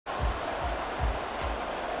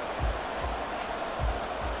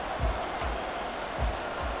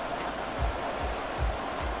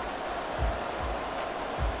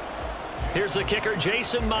Here's the kicker,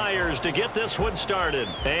 Jason Myers, to get this one started.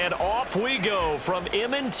 And off we go from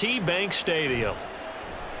M&T Bank Stadium.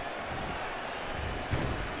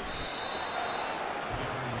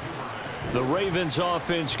 The Ravens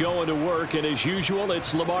offense going to work, and as usual,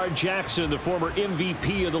 it's Lamar Jackson, the former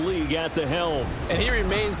MVP of the league, at the helm. And he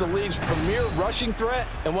remains the league's premier rushing threat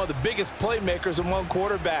and one of the biggest playmakers among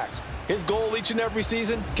quarterbacks. His goal each and every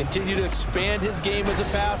season, continue to expand his game as a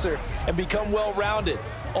passer and become well-rounded.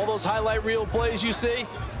 All those highlight reel plays you see,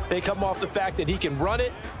 they come off the fact that he can run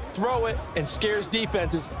it, throw it, and scares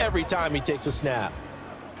defenses every time he takes a snap.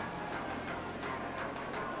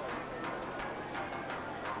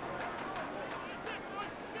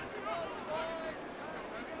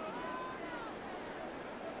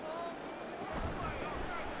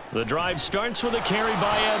 The drive starts with a carry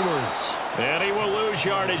by Edwards. And he will lose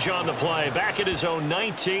yardage on the play, back at his own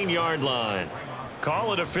 19-yard line.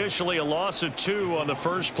 Call it officially a loss of 2 on the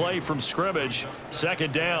first play from scrimmage.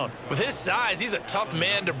 Second down. With his size, he's a tough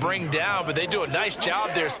man to bring down, but they do a nice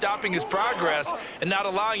job there stopping his progress and not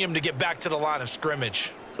allowing him to get back to the line of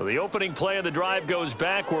scrimmage. So the opening play of the drive goes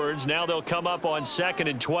backwards. Now they'll come up on 2nd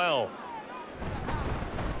and 12.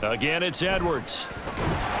 Again, it's Edwards.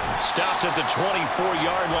 Stopped at the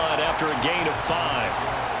 24-yard line after a gain of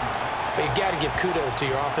 5. But you got to give kudos to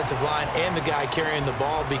your offensive line and the guy carrying the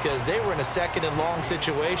ball because they were in a 2nd and long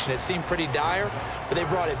situation. It seemed pretty dire, but they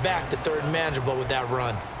brought it back to 3rd and manageable with that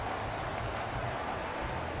run.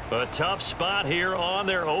 A tough spot here on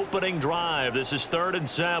their opening drive. This is 3rd and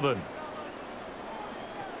 7.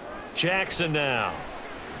 Jackson now.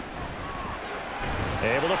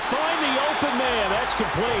 Able to find the open man. That's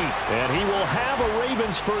complete. And he will have a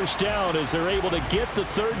Ravens first down as they're able to get the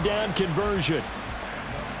 3rd down conversion.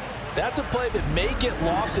 That's a play that may get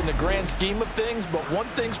lost in the grand scheme of things, but one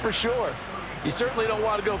thing's for sure. You certainly don't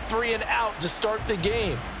want to go 3 and out to start the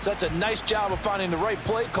game. So that's a nice job of finding the right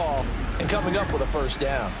play call and coming up with a first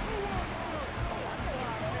down.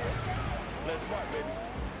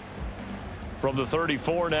 From the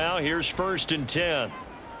 34 now, here's 1st and 10.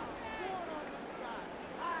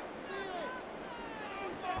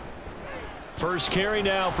 First carry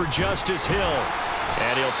now for Justice Hill.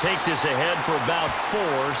 And he'll take this ahead for about 4.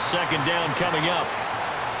 2nd down coming up.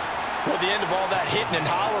 Well, at the end of all that hitting and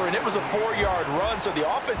hollering, it was a 4-yard run, so the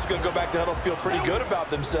offense is going to go back to huddle, feel pretty good about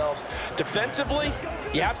themselves. Defensively,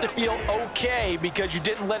 you have to feel okay because you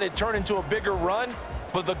didn't let it turn into a bigger run,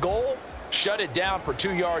 but the goal, shut it down for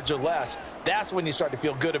 2 yards or less. That's when you start to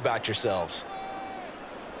feel good about yourselves.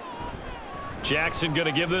 Jackson going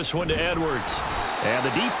to give this one to Edwards. And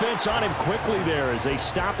the defense on him quickly there as they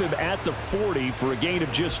stop him at the 40 for a gain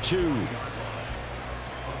of just 2.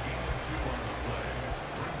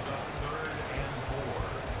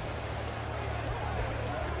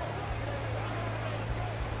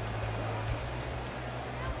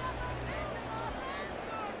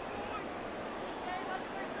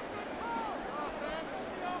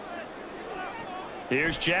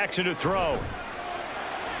 Here's Jackson to throw.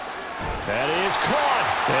 That is caught,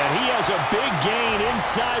 and he has a big gain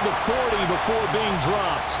inside the 40 before being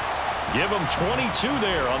dropped. Give him 22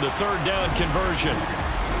 there on the 3rd down conversion.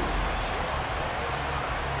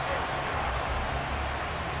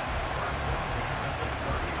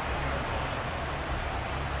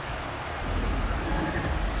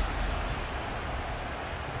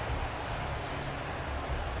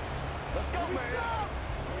 Let's go, man.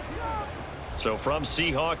 So from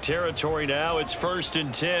Seahawk territory now, it's 1st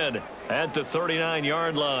and 10 at the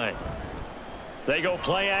 39-yard line. They go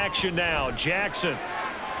play action now. Jackson.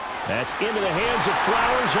 That's into the hands of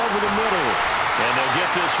Flowers over the middle. And they'll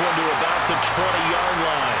get this one to about the 20-yard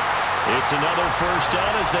line. It's another first down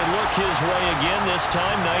as they look his way again, this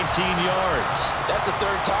time 19 yards. That's the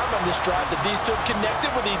 3rd time on this drive that these two have connected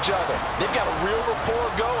with each other. They've got a real rapport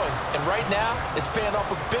going, and right now it's paying off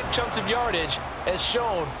with big chunks of yardage as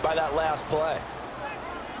shown by that last play.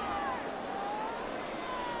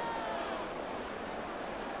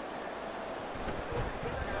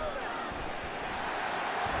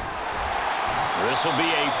 This will be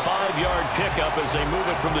a 5-yard pickup as they move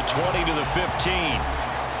it from the 20 to the 15.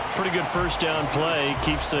 Pretty good first down play.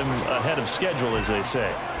 Keeps them ahead of schedule, as they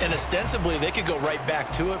say. And ostensibly, they could go right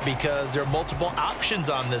back to it because there are multiple options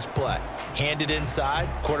on this play. Hand it inside,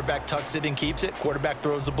 quarterback tucks it and keeps it, quarterback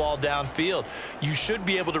throws the ball downfield. You should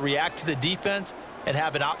be able to react to the defense and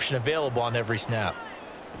have an option available on every snap.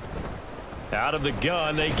 Out of the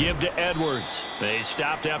gun, they give to Edwards. They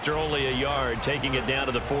stopped after only a yard, taking it down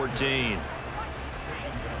to the 14.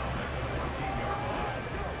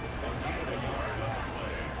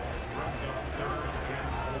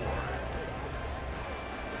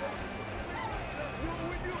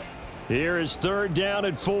 Here is 3rd down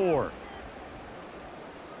and 4.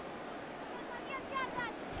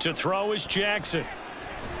 To throw is Jackson.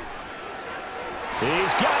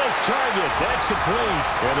 He's got his target. That's complete.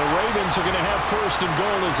 And the Ravens are going to have 1st and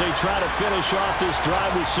goal as they try to finish off this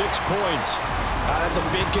drive with 6 points. That's a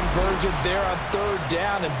big conversion there on 3rd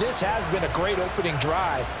down, and this has been a great opening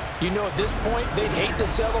drive. You know, at this point, they'd hate to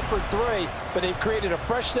settle for 3, but they've created a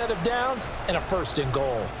fresh set of downs and a 1st and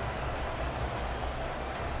goal.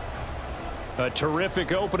 A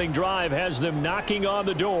terrific opening drive has them knocking on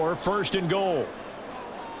the door. 1st and goal.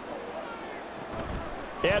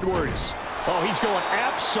 Edwards. Oh, he's going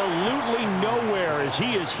absolutely nowhere as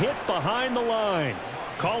he is hit behind the line.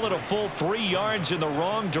 Call it a full 3 yards in the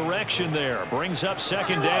wrong direction there. Brings up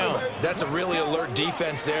 2nd down. That's a really alert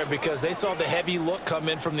defense there because they saw the heavy look come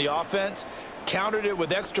in from the offense, countered it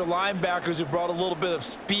with extra linebackers who brought a little bit of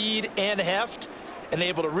speed and heft, and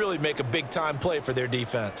able to really make a big-time play for their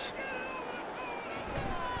defense.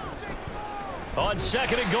 On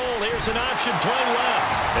 2nd and goal, here's an option play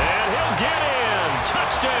left. And he'll get in.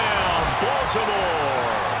 Touchdown, Baltimore.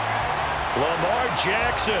 Lamar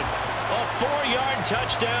Jackson. A 4-yard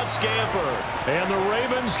touchdown scamper. And the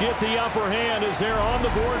Ravens get the upper hand as they're on the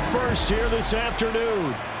board first here this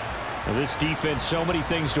afternoon. Now, this defense, so many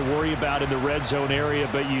things to worry about in the red zone area,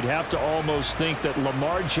 but you'd have to almost think that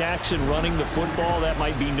Lamar Jackson running the football, that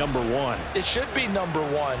might be number 1. It should be number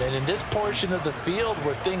 1, and in this portion of the field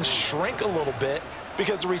where things shrink a little bit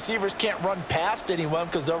because the receivers can't run past anyone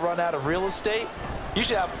because they'll run out of real estate, you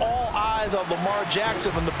should have all eyes on Lamar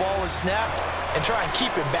Jackson when the ball is snapped and try and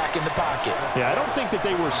keep him back in the pocket. Yeah, I don't think that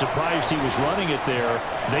they were surprised he was running it there.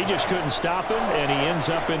 They just couldn't stop him, and he ends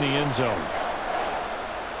up in the end zone.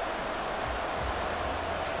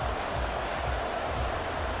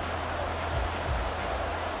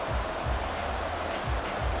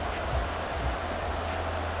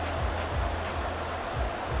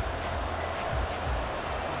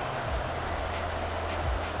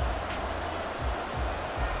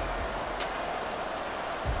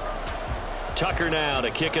 Tucker now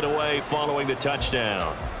to kick it away following the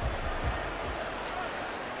touchdown.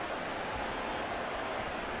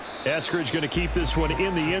 Eskridge going to keep this one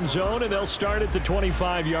in the end zone, and they'll start at the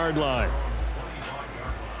 25-yard line.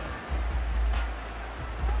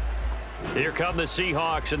 Here come the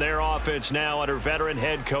Seahawks and their offense now under veteran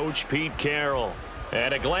head coach Pete Carroll.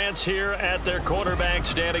 And a glance here at their quarterback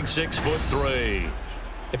standing 6'3".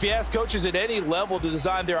 If you ask coaches at any level to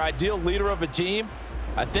design their ideal leader of a team,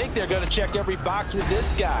 I think they're going to check every box with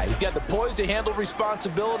this guy. He's got the poise to handle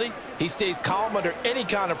responsibility. He stays calm under any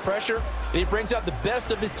kind of pressure, and he brings out the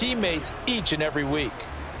best of his teammates each and every week.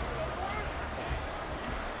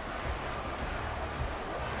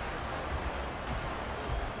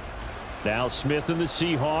 Now Smith and the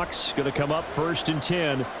Seahawks going to come up 1st and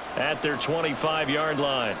 10 at their 25-yard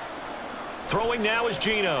line. Throwing now is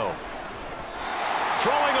Geno.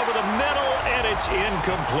 Throwing over the middle, and it's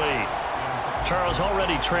incomplete. Charles,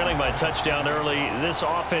 already trailing by touchdown early. This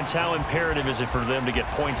offense, how imperative is it for them to get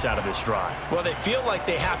points out of this drive? Well, they feel like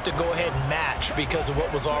they have to go ahead and match because of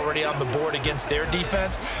what was already on the board against their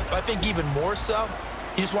defense. But I think even more so,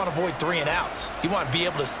 you just want to avoid 3 and outs. You want to be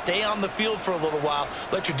able to stay on the field for a little while,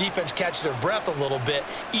 let your defense catch their breath a little bit,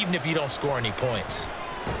 even if you don't score any points.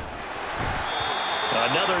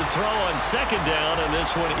 Another throw on 2nd down, and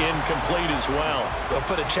this one incomplete as well. They'll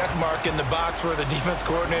put a check mark in the box where the defense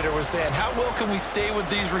coordinator was saying, how well can we stay with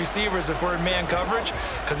these receivers if we're in man coverage?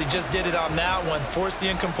 Because he just did it on that one, forced the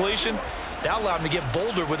incompletion. That allowed him to get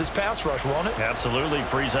bolder with his pass rush, won't it? Absolutely.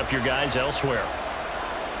 Frees up your guys elsewhere.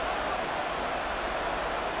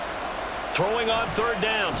 Throwing on 3rd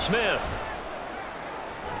down, Smith.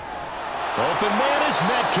 Open man is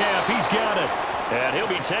Metcalf. He's got it. And he'll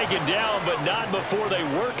be taken down, but not before they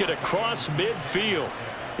work it across midfield.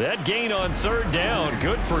 That gain on 3rd down,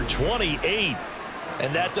 good for 28.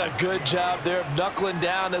 And that's a good job there of knuckling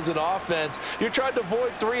down as an offense. You're trying to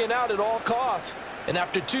avoid 3 and out at all costs. And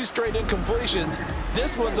after 2 straight incompletions,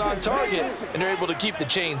 this one's on target, and they're able to keep the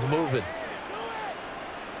chains moving.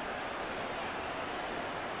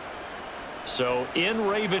 So in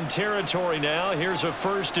Raven territory now, here's a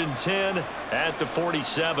 1st and 10 at the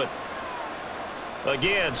 47.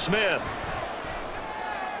 Again, Smith.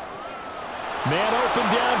 Man open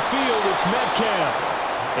downfield, it's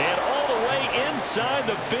Metcalf. And all the way inside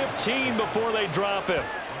the 15 before they drop him.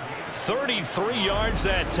 33 yards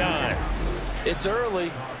that time. It's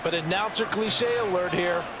early, but announcer cliche alert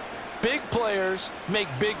here. Big players make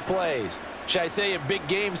big plays. Should I say in big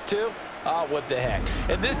games too? Oh, what the heck.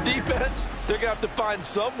 And this defense, they're going to have to find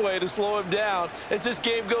some way to slow him down as this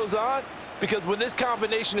game goes on. because when this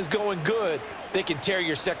combination is going good, they can tear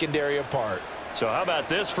your secondary apart. So how about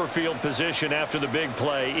this for field position after the big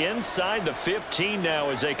play? Inside the 15 now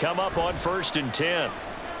as they come up on 1st and 10.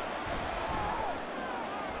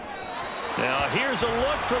 Now here's a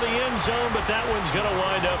look for the end zone, but that one's going to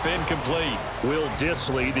wind up incomplete. Will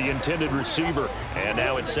Dissly, the intended receiver. And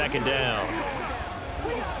now it's 2nd down.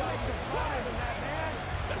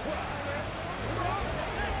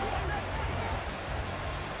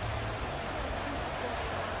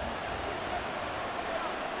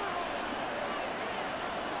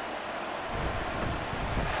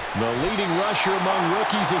 The leading rusher among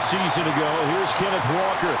rookies a season ago. Here's Kenneth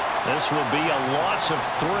Walker. This will be a loss of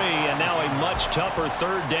 3, and now a much tougher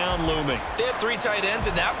 3rd down looming. They have 3 tight ends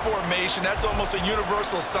in that formation. That's almost a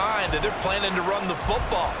universal sign that they're planning to run the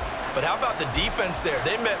football. But how about the defense there?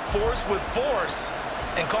 They met force with force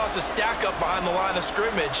and caused a stack up behind the line of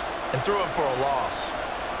scrimmage and threw it for a loss.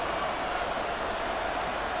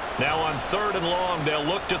 Now on 3rd and long, they'll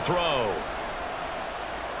look to throw.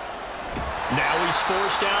 Now he's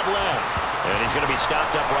forced out left. And he's going to be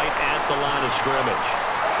stopped up right at the line of scrimmage.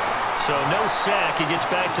 So no sack. He gets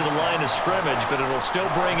back to the line of scrimmage, but it'll still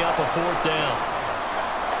bring up a 4th down.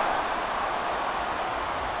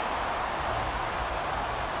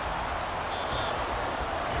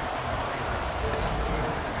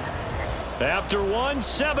 After 1,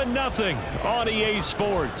 7-0 on EA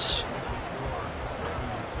Sports.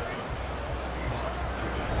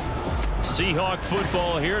 Seahawk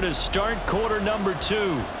football here to start quarter number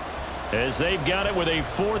 2 as they've got it with a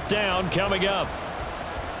 4th down coming up.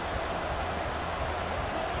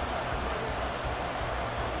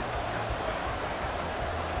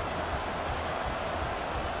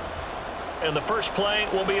 And the first play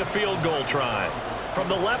will be a field goal try. From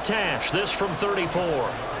the left hash, this from 34.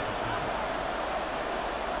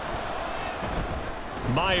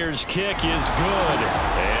 Myers' kick is good.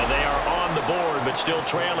 And they are on the board, but still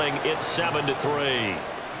trailing. It's 7-3.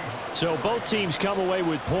 So both teams come away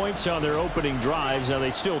with points on their opening drives. Now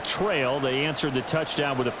they still trail. They answered the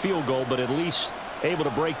touchdown with a field goal, but at least able to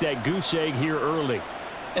break that goose egg here early.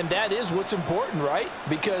 And that is what's important, right?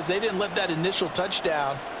 Because they didn't let that initial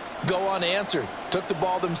touchdown go unanswered. Took the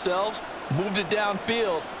ball themselves, moved it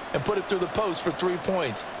downfield, and put it through the post for 3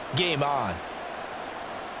 points. Game on.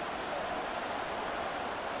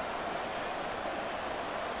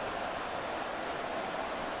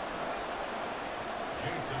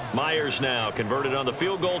 Myers now converted on the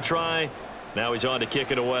field goal try. Now he's on to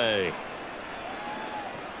kick it away.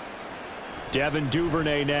 Devin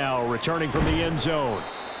Duvernay now returning from the end zone.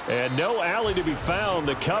 And no alley to be found.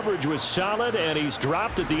 The coverage was solid, and he's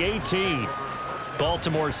dropped at the 18.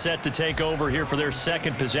 Baltimore set to take over here for their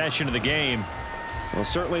 2nd possession of the game. Well,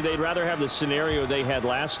 certainly they'd rather have the scenario they had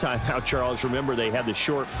last time out, Charles. Remember, they had the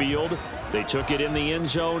short field. They took it in the end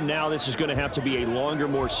zone. Now this is going to have to be a longer,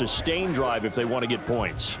 more sustained drive if they want to get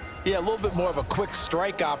points. Yeah, a little bit more of a quick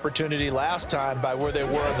strike opportunity last time by where they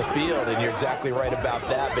were on the field, and you're exactly right about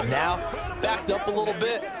that. But now, backed up a little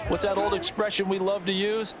bit. What's that old expression we love to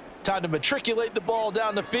use? Time to matriculate the ball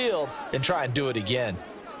down the field and try and do it again.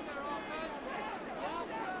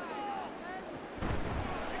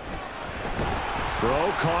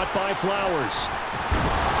 Throw caught by Flowers.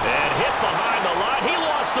 And hit behind the line. He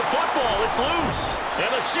lost the football. It's loose.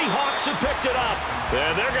 And the Seahawks have picked it up.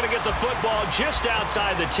 And they're going to get the football just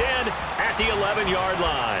outside the 10 at the 11-yard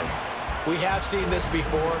line. We have seen this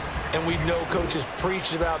before, and we know coaches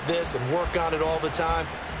preach about this and work on it all the time.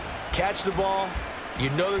 Catch the ball.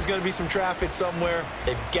 You know there's going to be some traffic somewhere.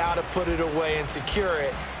 They've got to put it away and secure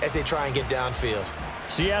it as they try and get downfield.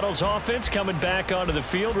 Seattle's offense coming back onto the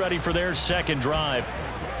field, ready for their 2nd drive.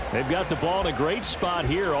 They've got the ball in a great spot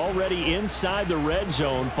here, already inside the red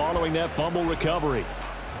zone following that fumble recovery.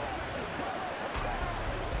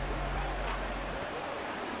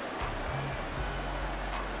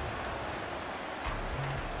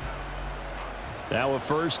 Now a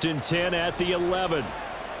 1st and 10 at the 11.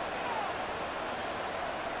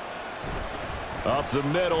 Up the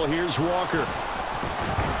middle, here's Walker.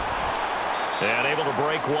 And able to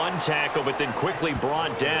break one tackle, but then quickly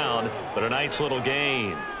brought down. But a nice little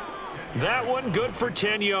gain. That one good for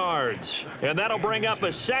 10 yards. And that'll bring up a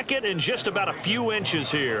 2nd and just about a few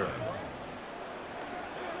inches here.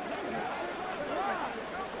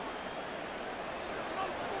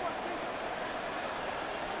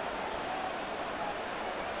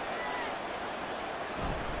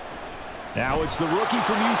 Now it's the rookie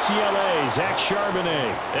from UCLA, Zach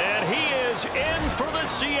Charbonnet. And he is in for the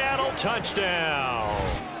Seattle touchdown.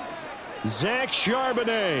 Zach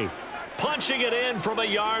Charbonnet punching it in from a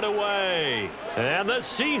yard away. And the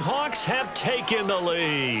Seahawks have taken the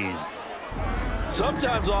lead.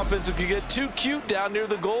 Sometimes offenses can get too cute down near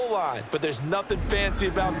the goal line, but there's nothing fancy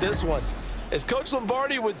about this one. As Coach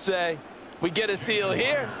Lombardi would say, we get a seal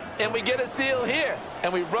here, and we get a seal here,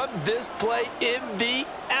 and we run this play in the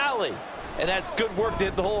alley. And that's good work to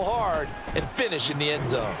hit the hole hard and finish in the end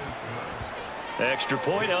zone. Extra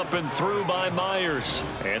point up and through by Myers.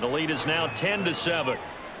 And the lead is now 10-7.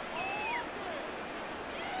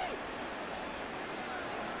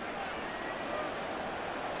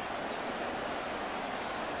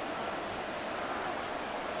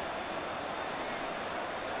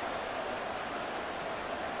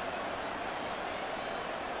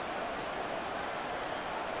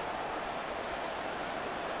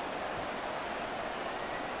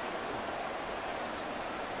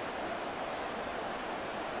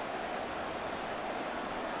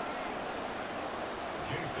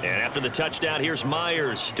 And after the touchdown, here's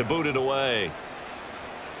Myers to boot it away.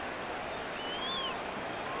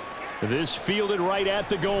 This fielded right at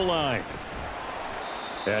the goal line.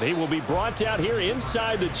 And he will be brought down here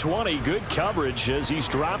inside the 20. Good coverage as he's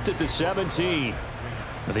dropped at the 17.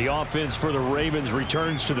 The offense for the Ravens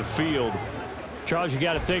returns to the field. Charles, you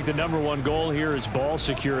got to think the #1 goal here is ball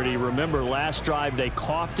security. Remember, last drive they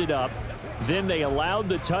coughed it up. Then they allowed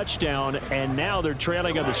the touchdown, and now they're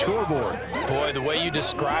trailing on the scoreboard. Boy, the way you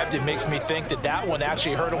described it makes me think that that one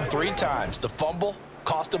actually hurt them 3 times. The fumble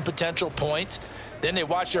cost them potential points. Then they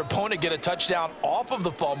watched their opponent get a touchdown off of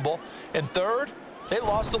the fumble. And third, they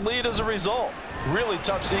lost the lead as a result. Really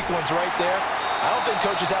tough sequence right there. I don't think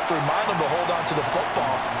coaches have to remind them to hold on to the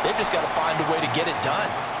football. They've just got to find a way to get it done.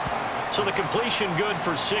 So the completion good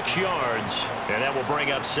for 6 yards, and that will bring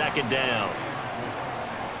up 2nd down.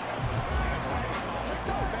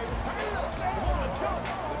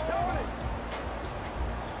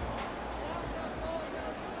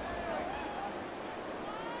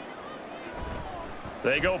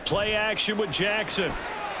 They go play action with Jackson.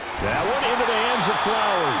 That one into the hands of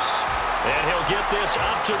Flowers. And he'll get this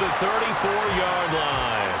up to the 34-yard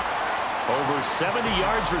line. Over 70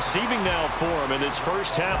 yards receiving now for him in this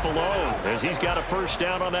first half alone, as he's got a first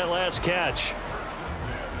down on that last catch.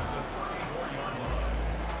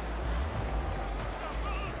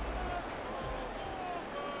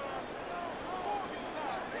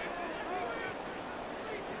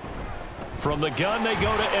 From the gun, they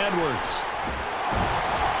go to Edwards.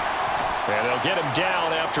 And they'll get him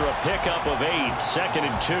down after a pickup of 8, 2nd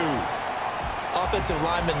and 2. Offensive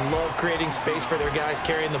linemen love creating space for their guys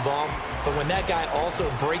carrying the ball, but when that guy also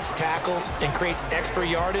breaks tackles and creates extra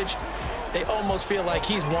yardage, they almost feel like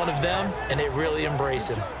he's one of them, and they really embrace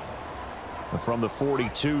him. From the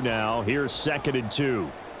 42 now, here's 2nd and 2.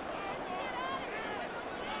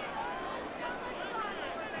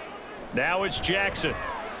 Now it's Jackson.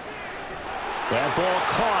 That ball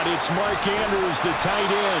caught. It's Mark Andrews, the tight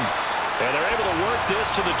end. And they're able to work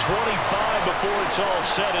this to the 25 before it's all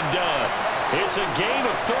said and done. It's a gain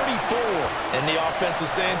of 34. And the offense is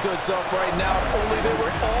saying to itself right now, only they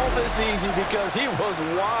were all this easy because he was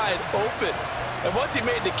wide open. And once he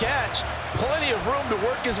made the catch, plenty of room to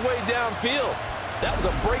work his way downfield. That was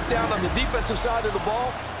a breakdown on the defensive side of the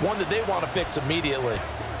ball, one that they want to fix immediately.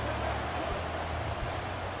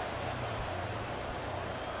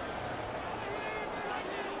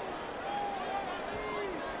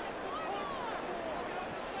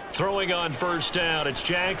 Throwing on first down, it's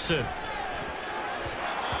Jackson.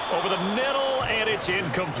 Over the middle, and it's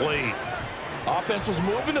incomplete. Offense was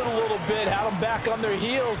moving it a little bit, had them back on their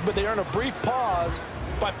heels, but they earn a brief pause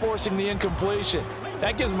by forcing the incompletion.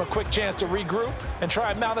 That gives them a quick chance to regroup and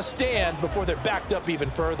try and mount a stand before they're backed up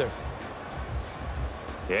even further.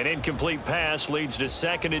 An incomplete pass leads to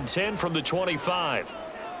 2nd and 10 from the 25.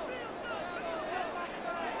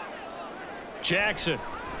 Jackson.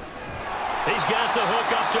 He's got the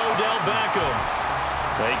hook up to Odell Beckham.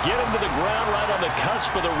 They get him to the ground right on the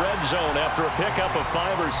cusp of the red zone after a pickup of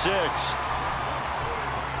 5 or 6.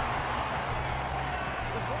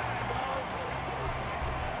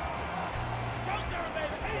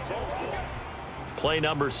 Play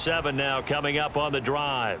number 7 now coming up on the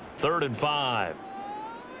drive. 3rd and 5.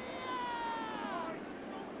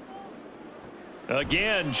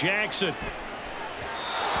 Again, Jackson.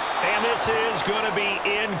 And this is going to be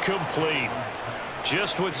incomplete.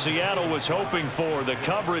 Just what Seattle was hoping for. The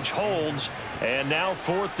coverage holds, and now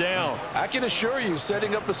 4th down. I can assure you,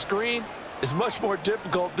 setting up a screen is much more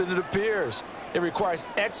difficult than it appears. It requires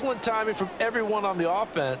excellent timing from everyone on the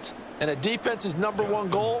offense, and a defense's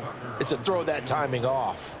 #1 goal is to throw that timing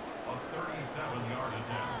off.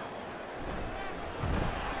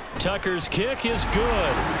 Tucker's kick is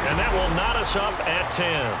good, and that will knot us up at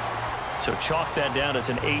 10. So chalk that down as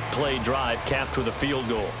an 8-play drive capped with a field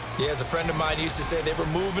goal. Yeah, as a friend of mine used to say, they were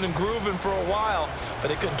moving and grooving for a while, but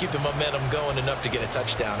they couldn't keep the momentum going enough to get a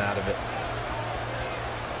touchdown out of it.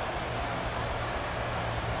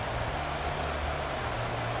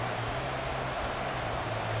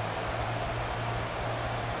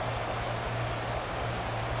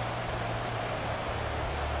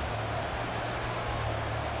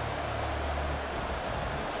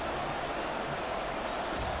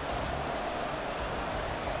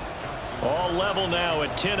 All level now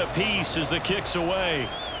at 10 apiece as the kick's away.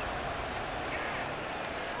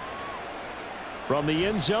 From the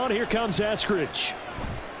end zone, here comes Eskridge.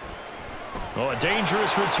 Oh, a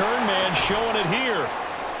dangerous return man showing it here.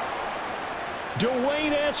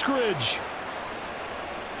 Dwayne Eskridge.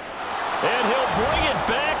 And he'll bring it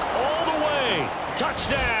back all the way.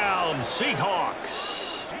 Touchdown,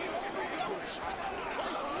 Seahawks.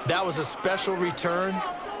 That was a special return,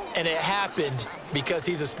 and it happened because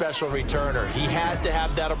he's a special returner. He has to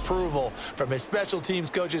have that approval from his special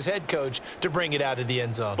teams coach's head coach to bring it out of the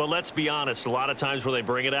end zone. But let's be honest, a lot of times where they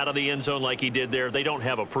bring it out of the end zone like he did there, they don't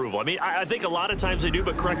have approval. I mean, I think a lot of times they do,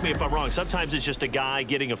 but correct me if I'm wrong. Sometimes it's just a guy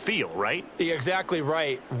getting a feel, right? You're exactly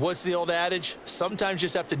right. What's the old adage? Sometimes you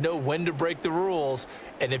just have to know when to break the rules.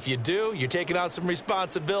 And if you do, you're taking on some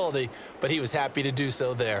responsibility. But he was happy to do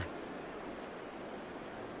so there.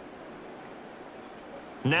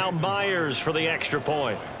 Now Myers for the extra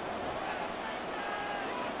point.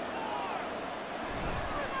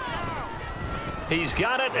 He's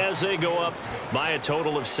got it as they go up by a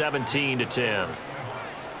total of 17-10.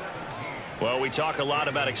 Well, we talk a lot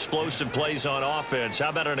about explosive plays on offense. How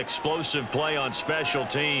about an explosive play on special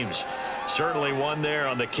teams? Certainly one there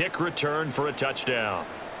on the kick return for a touchdown.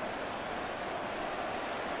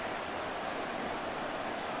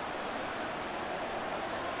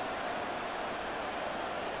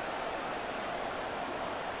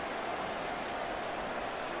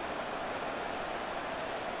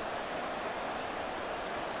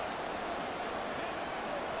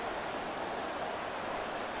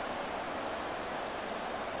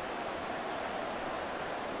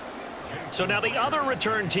 So now the other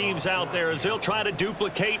return teams out there as they'll try to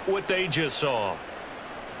duplicate what they just saw.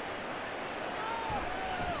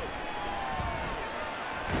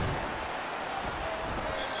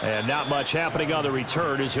 And not much happening on the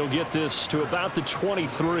return as he'll get this to about the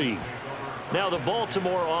 23. Now the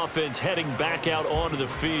Baltimore offense heading back out onto the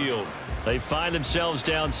field. They find themselves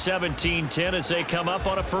down 17-10 as they come up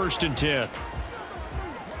on a 1st and 10.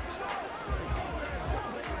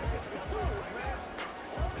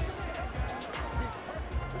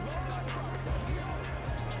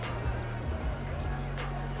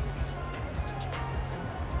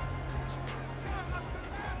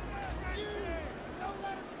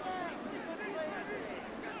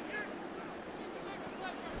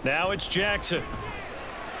 Now it's Jackson.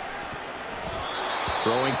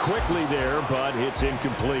 Throwing quickly there, but it's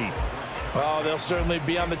incomplete. Well, they'll certainly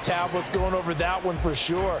be on the tablets going over that one for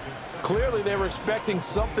sure. Clearly, they were expecting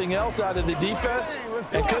something else out of the defense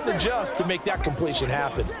and couldn't adjust to make that completion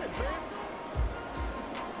happen.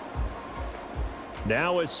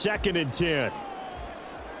 Now a 2nd and 10.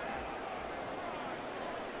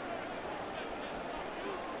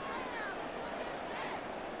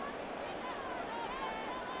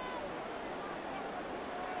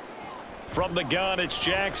 From the gun, it's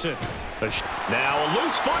Jackson. Now a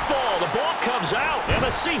loose football. The ball comes out, and the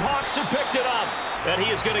Seahawks have picked it up. And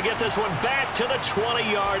he is going to get this one back to the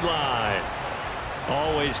 20-yard line.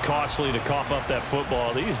 Always costly to cough up that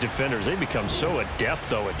football. These defenders, they become so adept,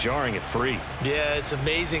 though, at jarring it free. Yeah, it's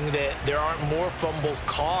amazing that there aren't more fumbles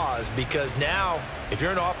caused because now, if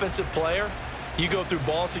you're an offensive player, you go through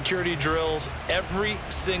ball security drills every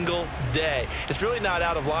single day. It's really not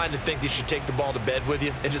out of line to think that you should take the ball to bed with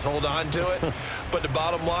you and just hold on to it. But the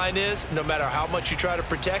bottom line is, no matter how much you try to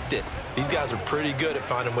protect it, these guys are pretty good at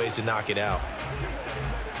finding ways to knock it out.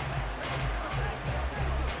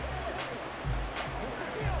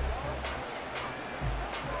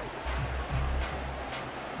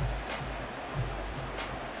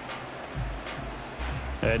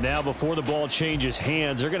 And now before the ball changes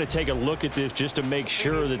hands, they're going to take a look at this just to make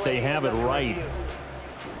sure that they have it right.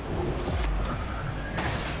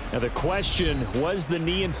 Now the question, was the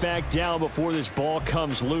knee in fact down before this ball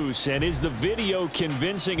comes loose? And is the video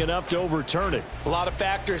convincing enough to overturn it? A lot of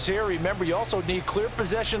factors here. Remember, you also need clear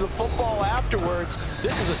possession of the football afterwards.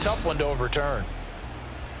 This is a tough one to overturn.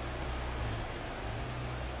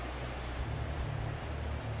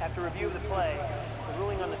 After review of the play, the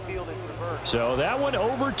ruling on the field is reversed. So that one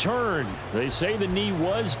overturned. They say the knee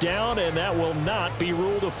was down, and that will not be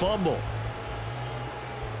ruled a fumble.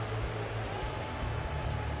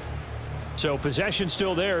 So possession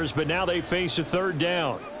still theirs, but now they face a third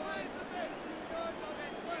down.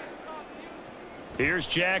 Here's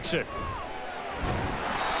Jackson.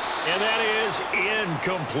 And that is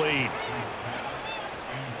incomplete.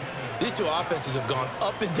 These two offenses have gone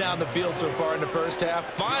up and down the field so far in the first half.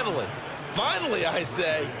 Finally, I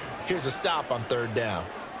say, here's a stop on third down.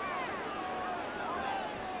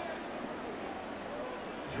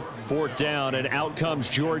 Fourth down, and out comes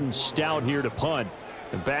Jordan Stout here to punt.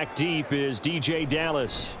 And back deep is DJ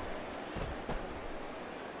Dallas.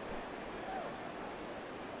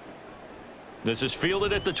 This is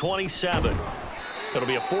fielded at the 27. It'll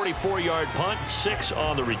be a 44-yard punt, 6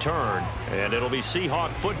 on the return, and it'll be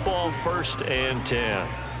Seahawk football, 1st and 10.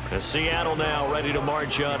 And Seattle now ready to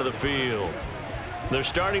march out of the field. They're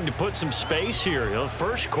starting to put some space here. You know,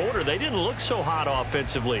 first quarter, they didn't look so hot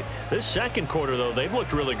offensively. This second quarter, though, they've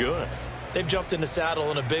looked really good. They've jumped in the saddle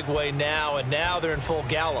in a big way now, and now they're in full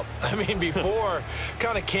gallop. I mean, before,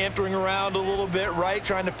 kind of cantering around a little bit, right,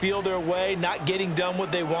 trying to feel their way, not getting done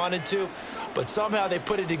what they wanted to. But somehow they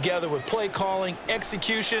put it together with play calling,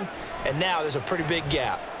 execution, and now there's a pretty big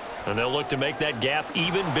gap. And they'll look to make that gap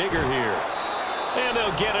even bigger here. And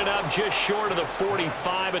they'll get it up just short of the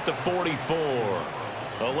 45 at the 44.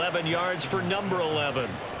 11 yards for number 11.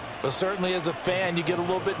 Well, certainly as a fan, you get a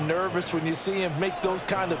little bit nervous when you see him make those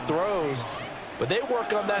kind of throws. But they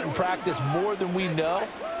work on that in practice more than we know.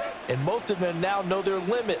 And most of them now know their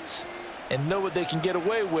limits and know what they can get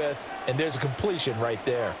away with. And there's a completion right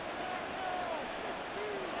there.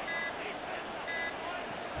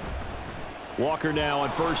 Walker now on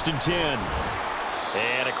 1st and 10.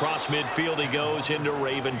 And across midfield he goes into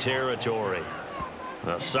Raven territory.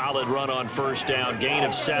 A solid run on 1st down, gain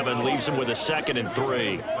of 7, leaves him with a 2nd and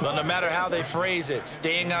 3. Well, no matter how they phrase it,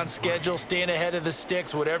 staying on schedule, staying ahead of the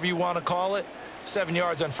sticks, whatever you want to call it, 7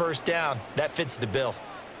 yards on 1st down, that fits the bill.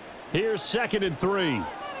 Here's 2nd and 3.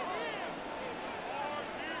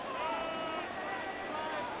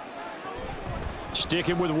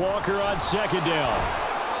 Sticking with Walker on 2nd down.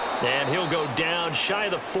 And he'll go down shy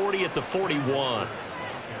of the 40 at the 41.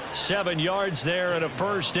 7 yards there and a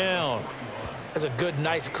 1st down. That's a good,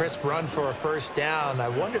 nice, crisp run for a 1st down. I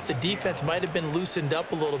wonder if the defense might have been loosened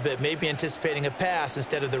up a little bit, maybe anticipating a pass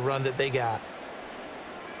instead of the run that they got.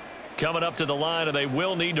 Coming up to the line, and they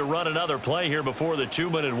will need to run another play here before the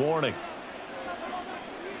 2-minute warning.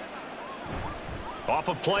 Off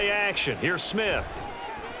of play action, here's Smith.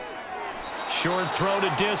 Short throw to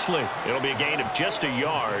Disley. It'll be a gain of just a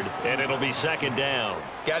yard, and it'll be 2nd down.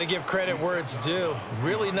 Got to give credit where it's due.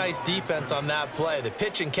 Really nice defense on that play. The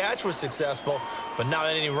pitch and catch was successful, but not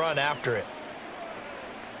any run after it.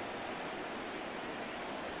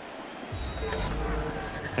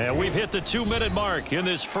 And we've hit the 2-minute mark in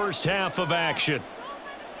this first half of action.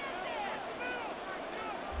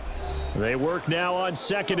 They work now on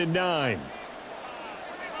 2nd and 9.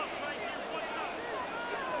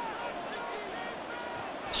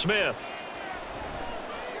 Smith.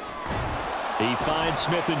 He finds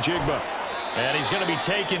Smith and Jigba. And he's going to be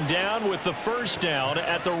taken down with the 1st down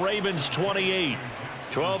at the Ravens' 28.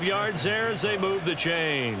 12 yards there as they move the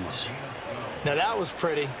chains. Now that was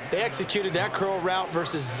pretty. They executed that curl route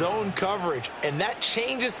versus zone coverage, and that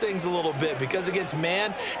changes things a little bit because against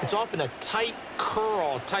man, it's often a tight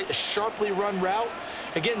curl, a sharply run route.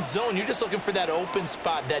 Against zone, you're just looking for that open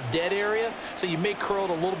spot, that dead area, so you may curl it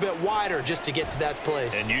a little bit wider just to get to that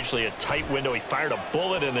place. And usually a tight window. He fired a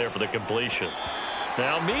bullet in there for the completion.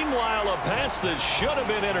 Now, meanwhile, a pass that should have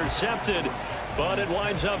been intercepted, but it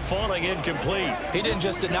winds up falling incomplete. He didn't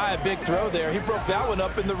just deny a big throw there. He broke that one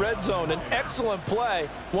up in the red zone. An excellent play,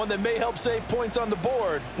 one that may help save points on the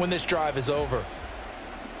board when this drive is over.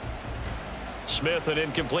 Smith, an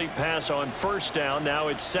incomplete pass on 1st down. Now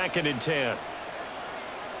it's 2nd and 10.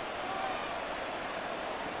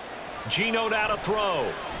 Geno out to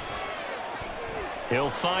throw. He'll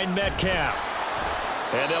find Metcalf.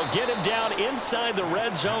 And they'll get him down inside the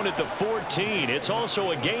red zone at the 14. It's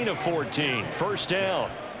also a gain of 14. 1st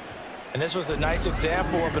down. And this was a nice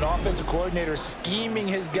example of an offensive coordinator scheming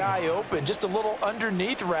his guy open. Just a little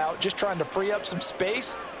underneath route, just trying to free up some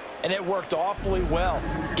space. And it worked awfully well.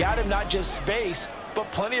 Got him not just space,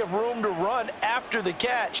 but plenty of room to run after the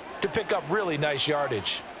catch to pick up really nice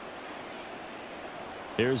yardage.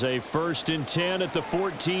 Here's a 1st and 10 at the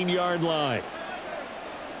 14-yard line.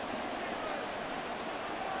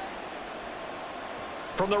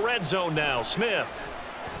 From the red zone now, Smith.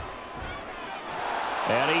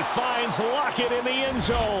 And he finds Lockett in the end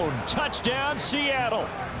zone. Touchdown, Seattle.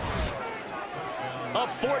 A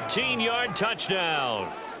 14-yard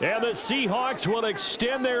touchdown. And the Seahawks will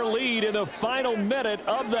extend their lead in the final minute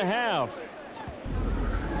of the half.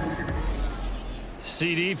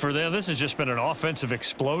 CD for them. This has just been an offensive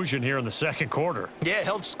explosion here in the second quarter. Yeah,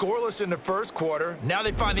 held scoreless in the first quarter. Now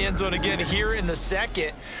they find the end zone again here in the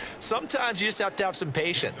second. Sometimes you just have to have some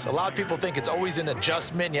patience. A lot of people think it's always an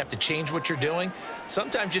adjustment. And you have to change what you're doing.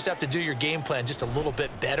 Sometimes you just have to do your game plan just a little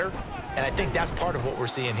bit better. And I think that's part of what we're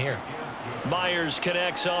seeing here. Myers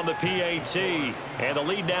connects on the PAT. And the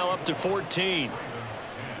lead now up to 14.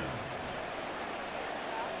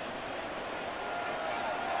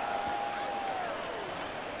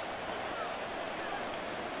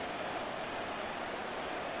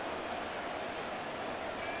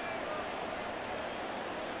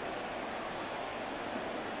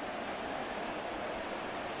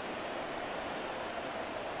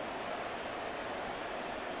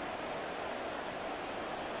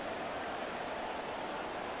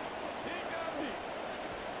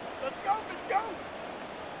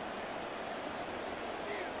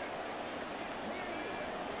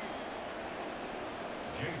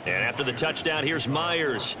 And after the touchdown, here's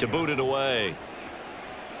Myers to boot it away.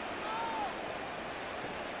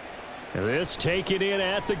 And this taken in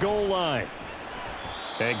at the goal line.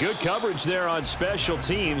 And good coverage there on special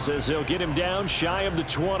teams as they'll get him down shy of the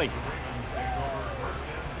 20.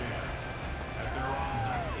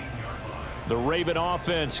 The Raven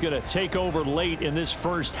offense going to take over late in this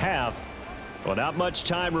first half. Well, not much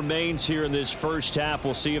time remains here in this first half.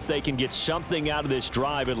 We'll see if they can get something out of this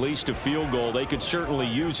drive, at least a field goal. They could certainly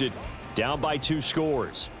use it, down by 2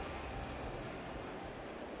 scores.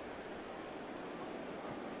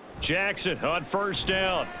 Jackson on first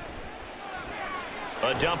down.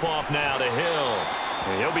 A dump off now to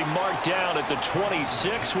Hill. And he'll be marked down at the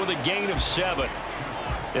 26 with a gain of 7.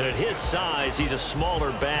 And at his size, he's a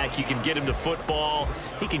smaller back. You can get him to football.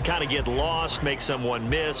 He can kind of get lost, make someone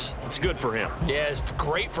miss. It's good for him. Yeah, it's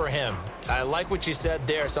great for him. I like what you said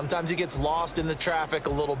there. Sometimes he gets lost in the traffic a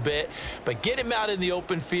little bit, but get him out in the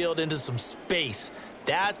open field into some space.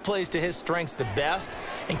 That plays to his strengths the best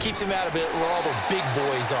and keeps him out of it where all the big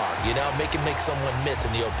boys are, you know, make someone miss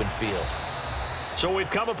in the open field. So we've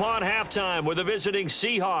come upon halftime with the visiting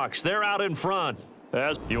Seahawks. They're out in front.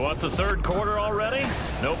 You want the third quarter already?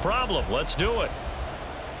 No problem. Let's do it.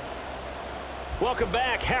 Welcome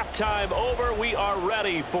back. Halftime over. We are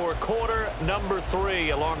ready for quarter number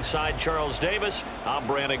 3. Alongside Charles Davis, I'm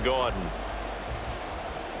Brandon Gordon.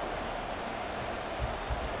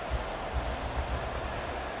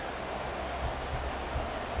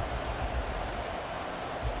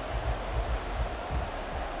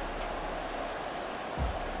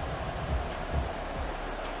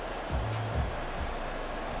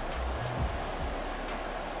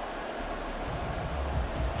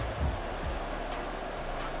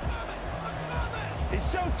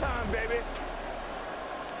 It's showtime, baby.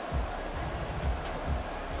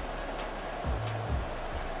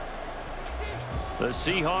 The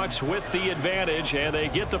Seahawks with the advantage, and they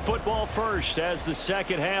get the football first as the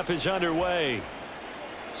second half is underway.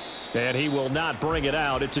 And he will not bring it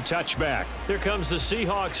out. It's a touchback. Here comes the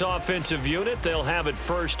Seahawks offensive unit. They'll have it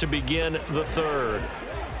first to begin the third.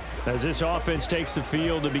 As this offense takes the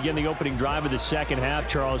field to begin the opening drive of the second half,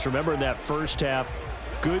 Charles, remember in that first half,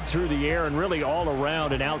 good through the air and really all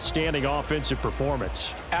around an outstanding offensive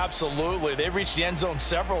performance. Absolutely. They reached the end zone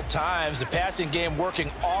several times. The passing game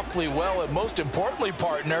working awfully well, and most importantly,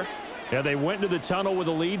 partner, yeah, they went into the tunnel with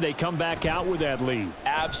a lead. They come back out with that lead.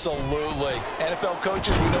 Absolutely. NFL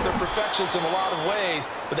coaches, we know they're perfectionists in a lot of ways,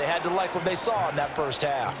 but they had to like what they saw in that first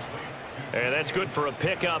half. And that's good for a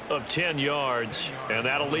pickup of 10 yards. And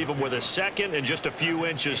that'll leave them with a second and just a few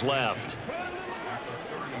inches left.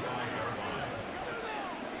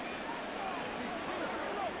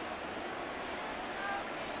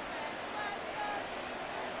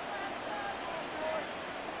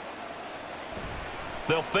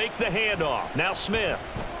 They'll fake the handoff. Now Smith.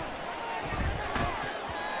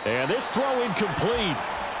 And this throw incomplete.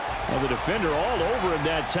 And the defender all over him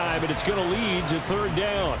that time, and it's going to lead to third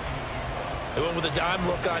down. They went with a dime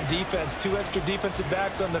look on defense. 2 extra defensive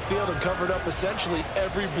backs on the field and covered up essentially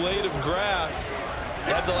every blade of grass.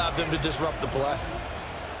 That allowed them to disrupt the play.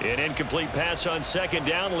 An incomplete pass on second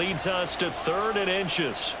down leads us to 3rd and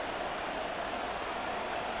inches.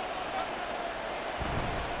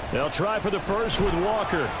 They'll try for the first with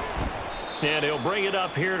Walker. And he'll bring it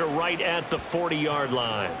up here to right at the 40-yard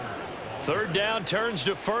line. Third down turns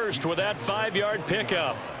to first with that 5-yard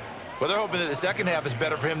pickup. Well, they're hoping that the second half is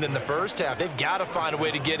better for him than the first half. They've got to find a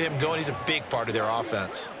way to get him going. He's a big part of their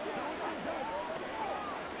offense.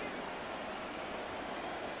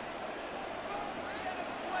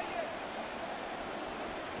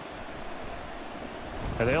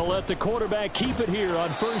 And they'll let the quarterback keep it here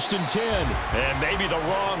on 1st and 10. And maybe the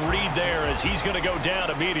wrong read there as he's going to go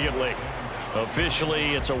down immediately.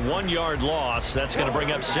 Officially, it's a 1-yard loss. That's going to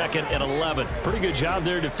bring up 2nd and 11. Pretty good job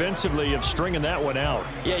there defensively of stringing that one out.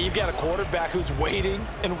 Yeah, you've got a quarterback who's waiting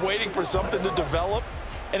and waiting for something to develop,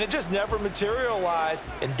 and it just never materialized,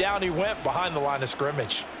 and down he went behind the line of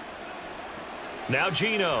scrimmage. Now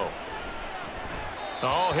Geno.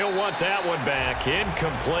 Oh, he'll want that one back.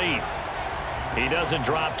 Incomplete. He doesn't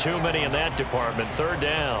drop too many in that department. 3rd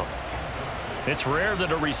down. It's rare that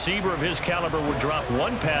a receiver of his caliber would drop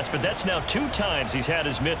one pass, but that's now 2 times he's had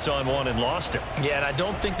his mitts on one and lost it. Yeah, and I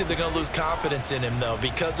don't think that they're going to lose confidence in him, though,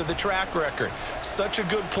 because of the track record. Such a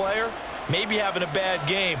good player, maybe having a bad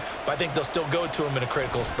game, but I think they'll still go to him in a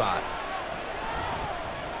critical spot.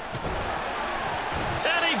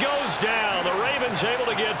 And he goes down. The Ravens able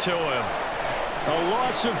to get to him. A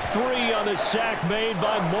loss of 3 on the sack made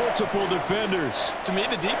by multiple defenders. To me,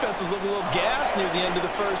 the defense was looking a little gassed near the end of the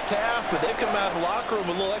first half, but they've come out of the locker room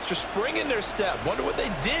with a little extra spring in their step. Wonder what they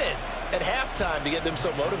did at halftime to get them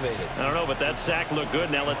so motivated. I don't know, but that sack looked good.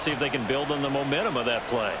 Now let's see if they can build on the momentum of that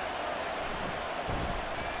play.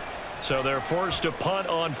 So they're forced to punt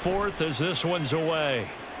on 4th as this one's away.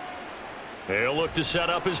 He'll look to set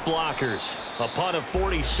up his blockers. A punt of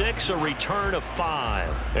 46, a return of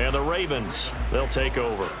 5. And the Ravens, they'll take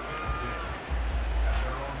over.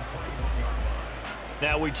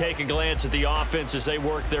 Now we take a glance at the offense as they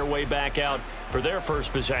work their way back out for their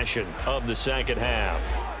first possession of the second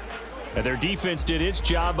half. And their defense did its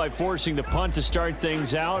job by forcing the punt to start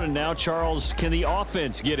things out. And now, Charles, can the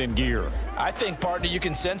offense get in gear? I think, partner, you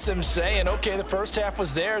can sense them saying, okay, the first half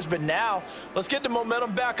was theirs, but now let's get the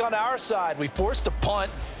momentum back on our side. We forced a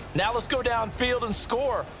punt. Now let's go downfield and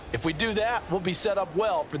score. If we do that, we'll be set up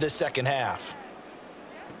well for this second half.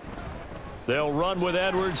 They'll run with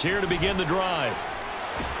Edwards here to begin the drive.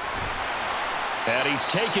 And he's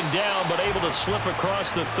taken down, but able to slip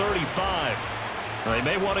across the 35. Well, they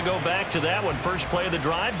may want to go back to that one. First play of the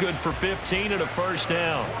drive, good for 15 and a first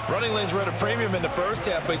down. Running lanes were at a premium in the first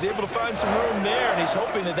half, but he's able to find some room there, and he's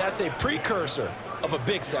hoping that that's a precursor of a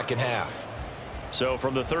big second half. So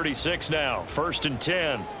from the 36 now, 1st and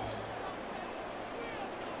 10.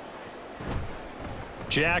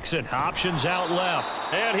 Jackson, options out left.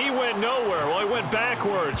 And he went nowhere. Well, he went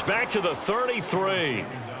backwards, back to the 33.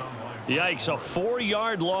 Yikes, a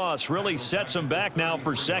 4-yard loss really sets them back now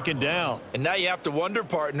for 2nd down. And now you have to wonder,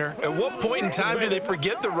 partner, at what point in time do they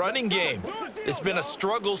forget the running game? It's been a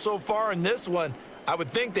struggle so far in this one. I would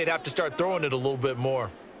think they'd have to start throwing it a little bit more.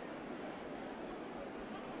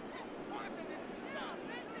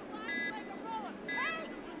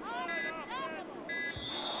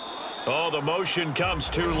 Oh, the motion comes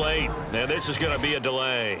too late, and this is going to be a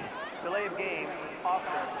delay. Delay of game,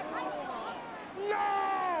 offset.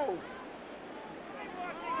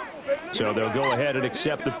 So they'll go ahead and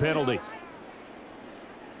accept the penalty.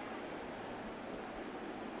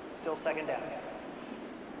 Still 2nd down.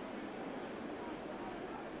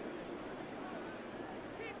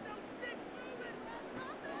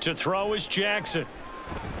 To throw is Jackson.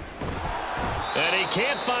 And he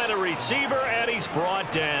can't find a receiver, and he's brought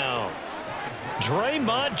down.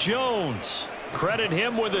 Draymond Jones. Credit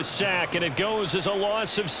him with a sack, and it goes as a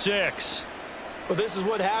loss of 6. Well, this is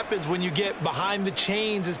what happens when you get behind the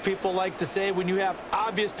chains, as people like to say. When you have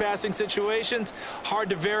obvious passing situations, hard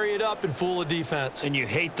to vary it up and fool a defense. And you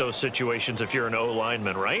hate those situations if you're an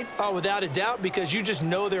O-lineman, right? Oh, without a doubt, because you just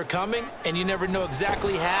know they're coming, and you never know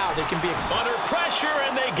exactly how they can be. Under pressure,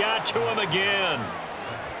 and they got to him again.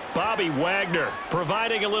 Bobby Wagner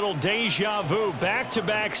providing a little deja vu,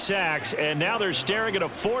 back-to-back sacks, and now they're staring at a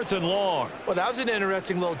 4th and long. Well, that was an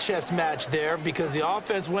interesting little chess match there because the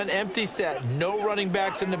offense went empty set. No running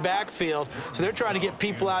backs in the backfield, so they're trying to get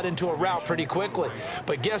people out into a route pretty quickly.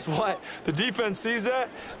 But guess what? The defense sees that.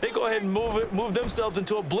 They go ahead and move themselves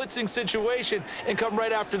into a blitzing situation and come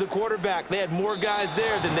right after the quarterback. They had more guys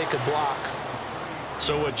there than they could block.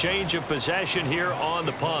 So a change of possession here on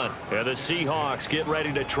the punt. And the Seahawks get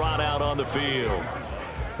ready to trot out on the field.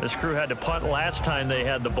 This crew had to punt last time they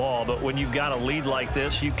had the ball, but when you've got a lead like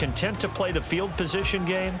this, you content to play the field position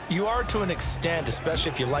game? You are to an extent,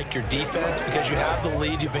 especially if you like your defense, because you have the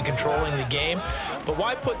lead, you've been controlling the game. But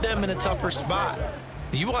why put them in a tougher spot?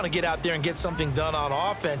 You want to get out there and get something done on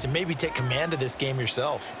offense and maybe take command of this game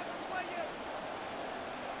yourself.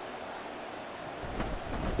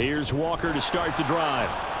 Here's Walker to start the drive.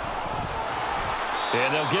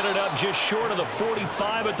 And they'll get it up just short of the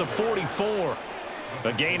 45 at the 44.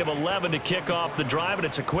 A gain of 11 to kick off the drive, and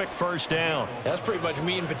it's a quick first down. That's pretty much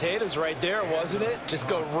meat and potatoes right there, wasn't it? Just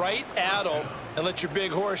go right at them and let your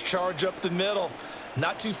big horse charge up the middle.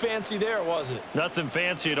 Not too fancy there, was it? Nothing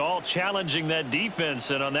fancy at all, challenging that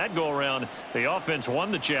defense, and on that go-around, the offense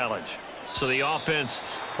won the challenge. So the offense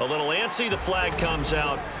a little antsy, the flag comes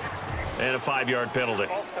out, and a 5-yard penalty.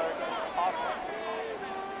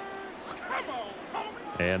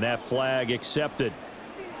 And that flag accepted.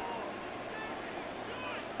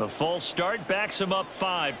 The false start backs him up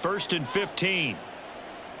 5, 1st and 15.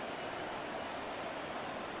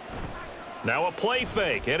 Now a play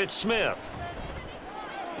fake, and it's Smith.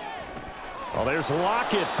 Well, there's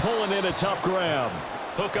Lockett pulling in a tough grab.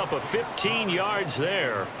 Hook up of 15 yards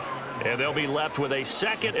there. And they'll be left with a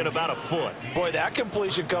 2nd and about a foot. Boy, that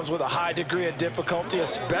completion comes with a high degree of difficulty,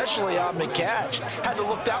 especially on the catch. Had to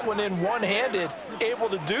look that one in one-handed, able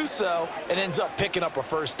to do so, and ends up picking up a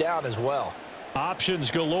 1st down as well. Options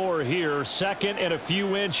galore here, 2nd and a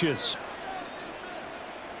few inches.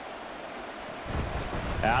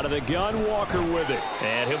 Out of the gun, Walker with it.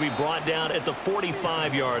 And he'll be brought down at the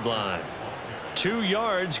 45-yard line. 2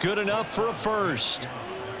 yards, good enough for a 1st.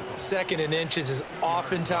 2nd and inches is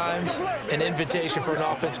oftentimes an invitation for an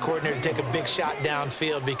offense coordinator to take a big shot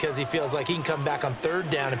downfield because he feels like he can come back on 3rd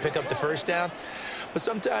down and pick up the 1st down. But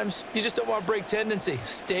sometimes you just don't want to break tendency.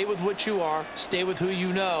 Stay with what you are, stay with who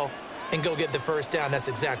you know, and go get the 1st down. That's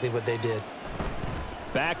exactly what they did.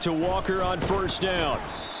 Back to Walker on 1st down.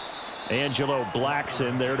 Angelo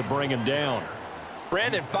Blackson there to bring him down.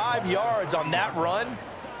 Brandon, 5 yards on that run.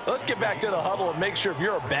 Let's get back to the huddle and make sure if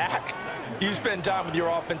you're a back, you spend time with your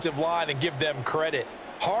offensive line and give them credit.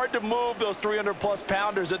 Hard to move those 300-plus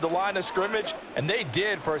pounders at the line of scrimmage, and they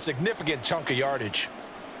did for a significant chunk of yardage.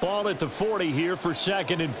 Ball at the 40 here for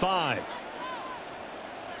 2nd and 5.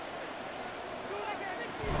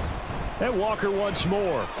 And Walker once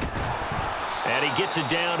more. And he gets it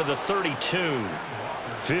down to the 32.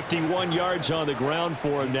 51 yards on the ground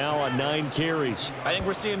for him now on 9 carries. I think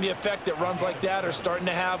we're seeing the effect that runs like that are starting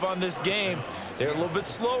to have on this game. They're a little bit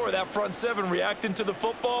slower, that front 7 reacting to the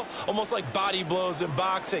football, almost like body blows in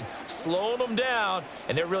boxing, slowing them down,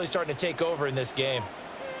 and they're really starting to take over in this game.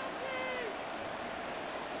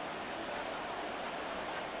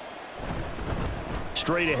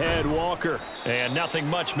 Straight ahead, Walker. And nothing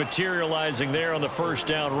much materializing there on the 1st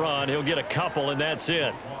down run. He'll get a couple, and that's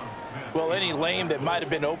it. Well, any lane that might have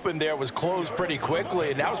been open there was closed pretty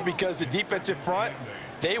quickly, and that was because the defensive front,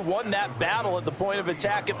 they won that battle at the point of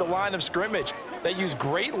attack at the line of scrimmage. They used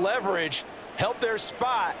great leverage, held their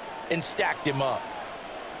spot, and stacked him up.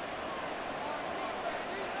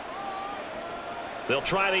 They'll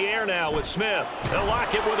try the air now with Smith. They'll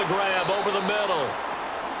lock it with a grab over the middle.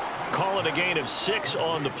 Call it a gain of 6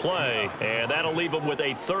 on the play, and that'll leave them with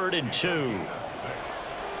a 3rd and 2.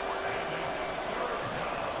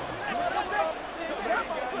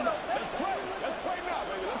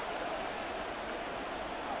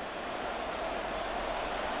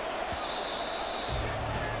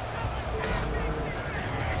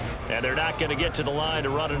 And they're not going to get to the line to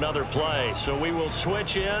run another play. So we will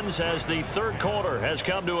switch ends as the 3rd quarter has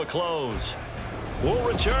come to a close. We'll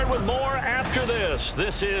return with more after this.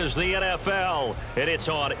 This is the NFL, and it's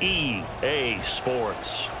on EA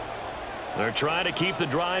Sports. They're trying to keep the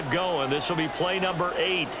drive going. This will be play number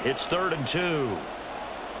 8. It's 3rd and 2.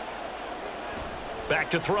 Back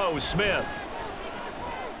to throw, Smith.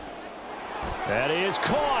 That is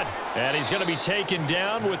caught. And he's going to be taken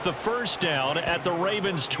down with the 1st down at the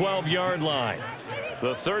Ravens' 12-yard line.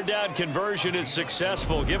 The 3rd down conversion is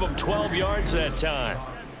successful. Give them 12 yards that time.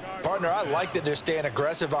 Partner, I like that they're staying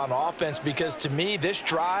aggressive on offense because to me, this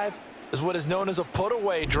drive is what is known as a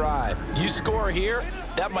put-away drive. You score here,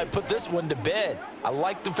 that might put this one to bed. I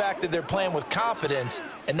like the fact that they're playing with confidence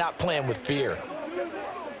and not playing with fear.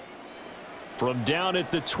 From down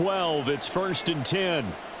at the 12, it's 1st and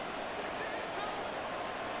 10.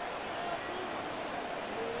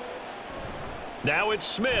 Now it's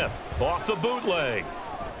Smith off the bootleg.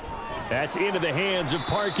 That's into the hands of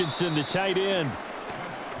Parkinson, the tight end.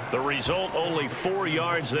 The result, only 4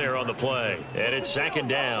 yards there on the play, and it's 2nd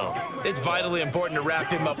down. It's vitally important to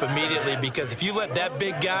wrap him up immediately because if you let that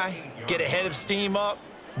big guy get ahead of steam up,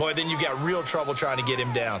 boy, then you got real trouble trying to get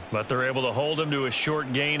him down. But they're able to hold him to a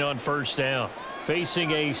short gain on 1st down.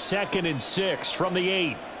 Facing a 2nd and 6 from the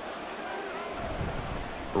 8.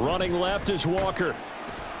 Running left is Walker.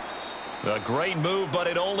 A great move, but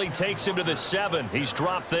it only takes him to the 7. He's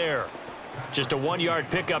dropped there. Just a 1-yard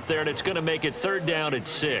pickup there, and it's going to make it 3rd down at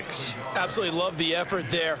 6. Absolutely love the effort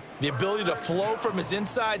there. The ability to flow from his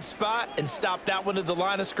inside spot and stop that one at the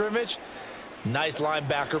line of scrimmage. Nice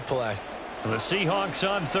linebacker play. The Seahawks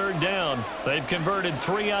on 3rd down. They've converted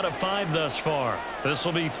 3 out of 5 thus far. This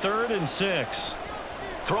will be 3rd and 6.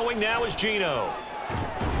 Throwing now is Geno.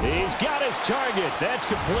 He's got his target. That's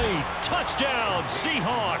complete. Touchdown,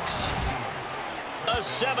 Seahawks. A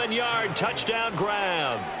 7-yard touchdown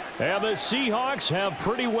grab. And the Seahawks have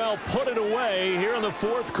pretty well put it away here in the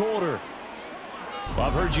fourth quarter. Well,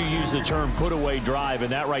 I've heard you use the term put-away drive,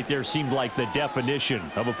 and that right there seemed like the definition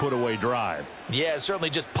of a put-away drive. Yeah, it certainly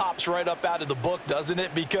just pops right up out of the book, doesn't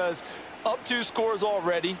it? Because up 2 scores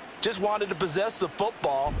already, just wanted to possess the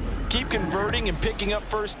football, keep converting and picking up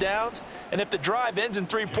first downs. And if the drive ends in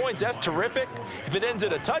 3 points, that's terrific. If it ends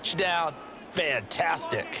in a touchdown,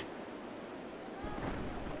 fantastic.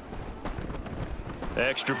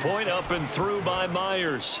 Extra point up and through by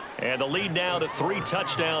Myers. And the lead now to 3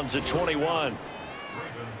 touchdowns at 21.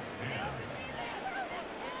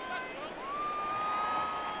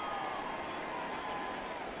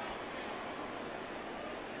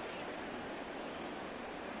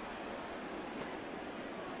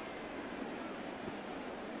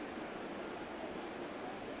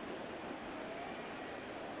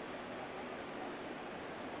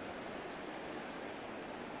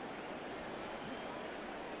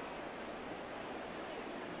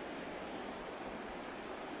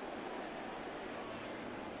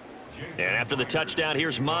 And after the touchdown,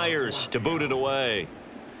 here's Myers to boot it away.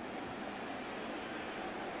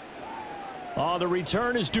 On the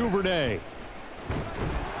return is Duvernay.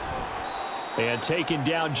 And taken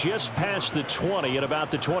down just past the 20 at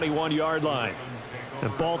about the 21-yard line.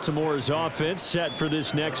 And Baltimore's offense set for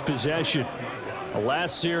this next possession. The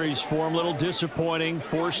last series for them, a little disappointing,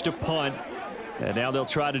 forced a punt. And now they'll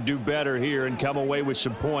try to do better here and come away with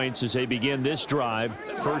some points as they begin this drive,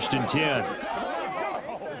 1st and 10.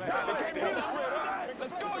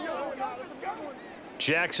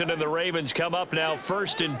 Jackson and the Ravens come up now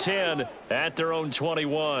 1st and 10 at their own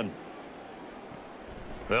 21.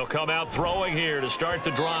 They'll come out throwing here to start the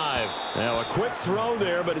drive. Now a quick throw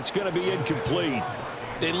there, but it's going to be incomplete.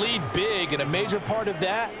 They lead big, and a major part of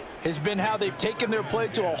that has been how they've taken their play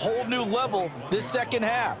to a whole new level this second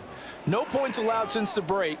half. No points allowed since the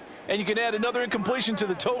break, and you can add another incompletion to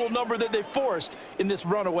the total number that they forced in this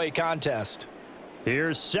runaway contest.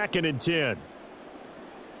 Here's 2nd and 10.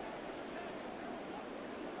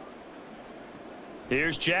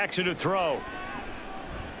 Here's Jackson to throw.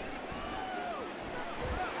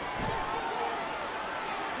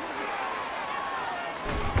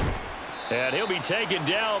 And he'll be taken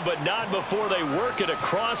down, but not before they work it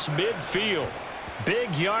across midfield.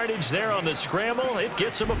 Big yardage there on the scramble. It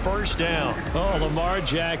gets him a first down. Oh, Lamar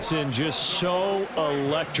Jackson just so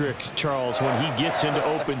electric, Charles, when he gets into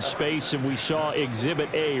open space, and we saw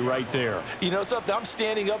Exhibit A right there. You know something? I'm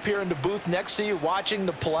standing up here in the booth next to you watching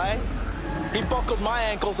the play. He buckled my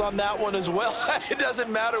ankles on that one as well. It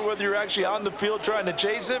doesn't matter whether you're actually on the field trying to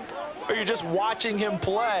chase him or you're just watching him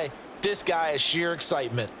play. This guy is sheer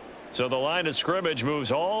excitement. So the line of scrimmage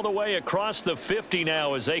moves all the way across the 50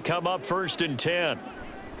 now as they come up 1st and 10.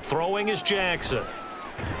 Throwing is Jackson.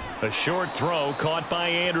 A short throw caught by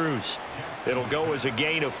Andrews. It'll go as a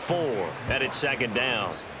gain of 4, and it's 2nd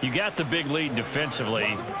down. You got the big lead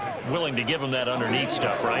defensively, willing to give him that underneath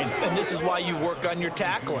stuff, right? And this is why you work on your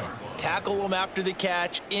tackling. Tackle them after the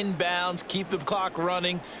catch, inbounds, keep the clock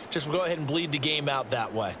running. Just go ahead and bleed the game out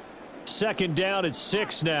that way. 2nd down at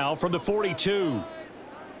 6 now from the 42.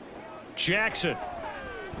 Jackson.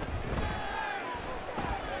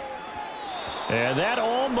 And that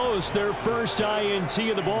almost their first INT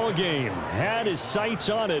of the ball game. Had his sights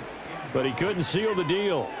on it, but he couldn't seal the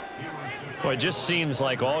deal. Well, it just seems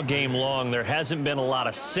like all game long there hasn't been a lot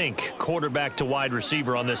of sync quarterback to wide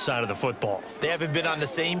receiver on this side of the football. They haven't been on the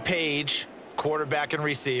same page, quarterback and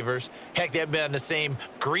receivers. Heck, they haven't been on the same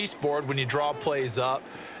grease board when you draw plays up.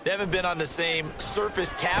 They haven't been on the same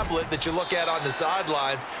Surface tablet that you look at on the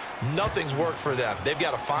sidelines. Nothing's worked for them. They've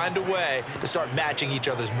got to find a way to start matching each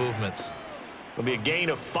other's movements. It'll be a gain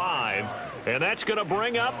of 5, and that's going to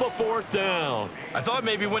bring up a 4th down. I thought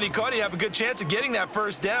maybe when he caught it, he'd have a good chance of getting that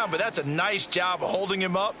first down, but that's a nice job of holding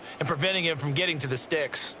him up and preventing him from getting to the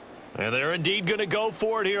sticks. And they're indeed going to go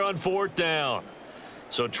for it here on 4th down.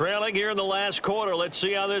 So trailing here in the last quarter, let's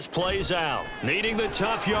see how this plays out. Needing the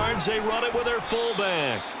tough yards, they run it with their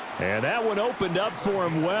fullback. And that one opened up for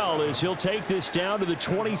him well as he'll take this down to the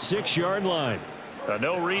 26-yard line.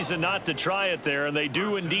 No reason not to try it there, and they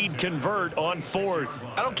do indeed convert on 4th.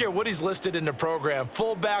 I don't care what he's listed in the program.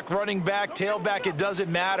 Fullback, running back, tailback, it doesn't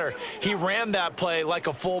matter. He ran that play like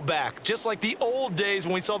a fullback, just like the old days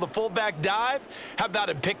when we saw the fullback dive. How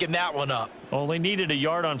about him picking that one up? Only needed a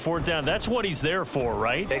yard on 4th down. That's what he's there for,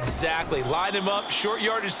 right? Exactly. Line him up, short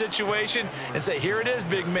yardage situation, and say, here it is,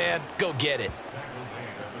 big man. Go get it.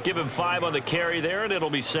 Give him 5 on the carry there, and it'll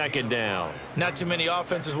be second down. Not too many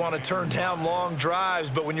offenses want to turn down long drives,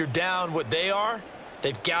 but when you're down what they are,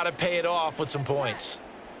 they've got to pay it off with some points.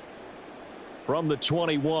 From the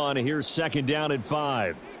 21, here's second down and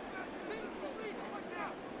 5.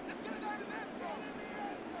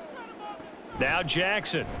 Now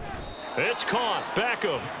Jackson. It's caught.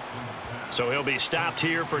 Beckham. So he'll be stopped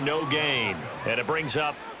here for no gain. And it brings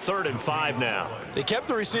up 3rd and 5 now. They kept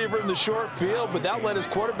the receiver in the short field, but that let his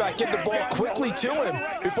quarterback get the ball quickly to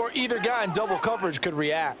him before either guy in double coverage could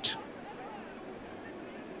react.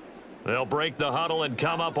 They'll break the huddle and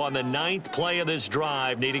come up on the 9th play of this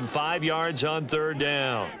drive, needing 5 yards on 3rd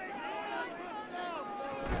down.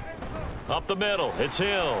 Up the middle, it's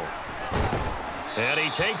Hill. And he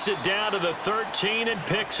takes it down to the 13 and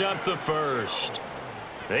picks up the first.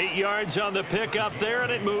 8 yards on the pickup there,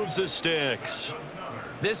 and it moves the sticks.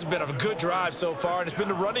 This has been a good drive so far, and it's been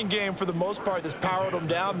the running game for the most part that's powered them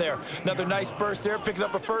down there. Another nice burst there, picking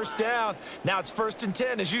up a first down. Now it's 1st and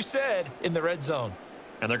 10, as you said, in the red zone.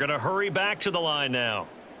 And they're going to hurry back to the line now.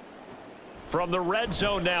 From the red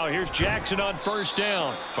zone now, here's Jackson on 1st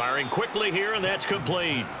down. Firing quickly here, and that's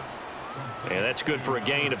complete. And that's good for a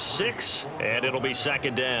gain of 6, and it'll be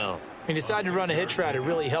second down. He decided to run a hitch route. It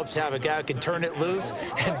really helps to have a guy who can turn it loose.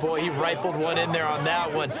 And, boy, he rifled one in there on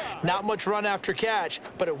that one. Not much run after catch,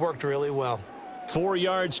 but it worked really well. 4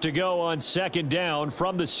 yards to go on second down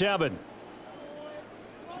from the 7.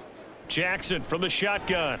 Jackson from the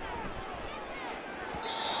shotgun.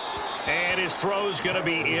 And his throw's going to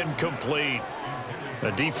be incomplete.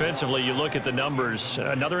 Defensively, you look at the numbers.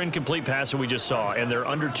 Another incomplete pass that we just saw, and they're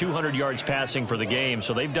under 200 yards passing for the game,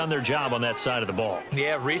 so they've done their job on that side of the ball.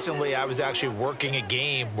 Yeah, recently I was actually working a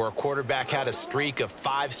game where a quarterback had a streak of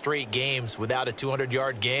 5 straight games without a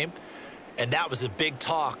 200-yard game, and that was a big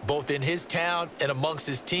talk both in his town and amongst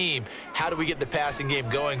his team. How do we get the passing game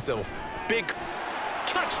going? So, big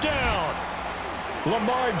touchdown!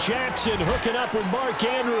 Lamar Jackson hooking up with Mark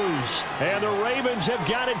Andrews. And the Ravens have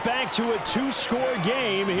got it back to a 2-score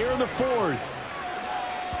game here in the 4th.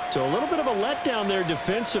 So a little bit of a letdown there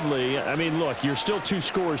defensively. I mean, look, you're still 2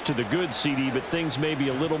 scores to the good, CD, but things may be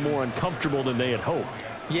a little more uncomfortable than they had hoped.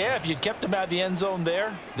 Yeah, if you'd kept them out of the end zone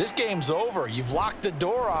there, this game's over. You've locked the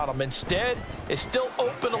door on them. Instead, it's still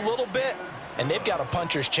open a little bit, and they've got a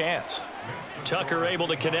puncher's chance. Tucker able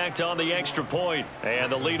to connect on the extra point,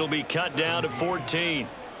 and the lead will be cut down to 14.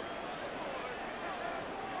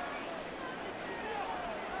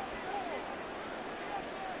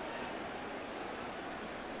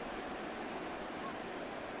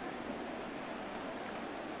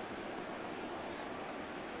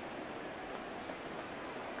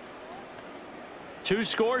 Two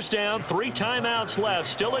scores down, 3 timeouts left.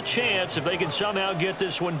 Still a chance if they can somehow get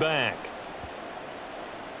this one back.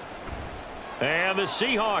 And the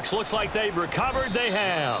Seahawks, looks like they've recovered. They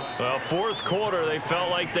have. Well, 4th quarter, they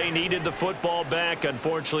felt like they needed the football back.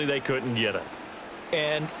 Unfortunately, they couldn't get it.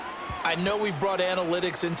 And I know we brought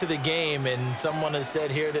analytics into the game, and someone has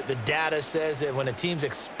said here that the data says that when a team's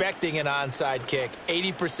expecting an onside kick,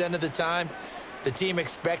 80% of the time, the team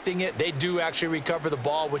expecting it, they do actually recover the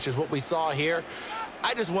ball, which is what we saw here.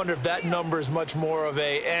 I just wonder if that number is much more of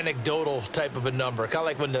a anecdotal type of a number. Kind of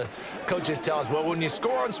like when the coaches tell us, well, when you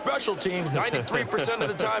score on special teams, 93% of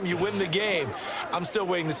the time you win the game. I'm still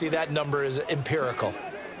waiting to see that number is empirical.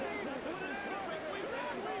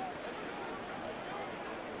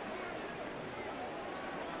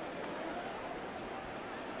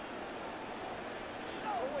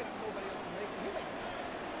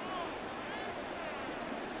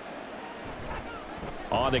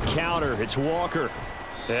 On the counter, it's Walker.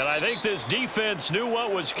 And I think this defense knew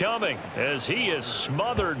what was coming as he is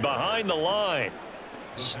smothered behind the line.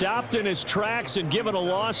 Stopped in his tracks and given a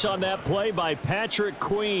loss on that play by Patrick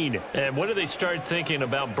Queen. And when do they start thinking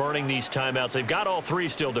about burning these timeouts? They've got all 3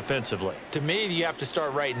 still defensively. To me, you have to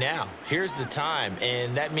start right now. Here's the time,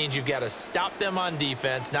 and that means you've got to stop them on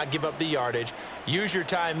defense, not give up the yardage, use your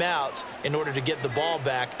timeouts in order to get the ball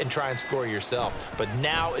back and try and score yourself. But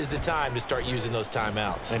now is the time to start using those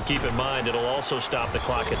timeouts. And keep in mind, it'll also stop the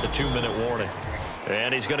clock at the 2-minute warning.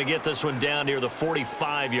 And he's going to get this one down near the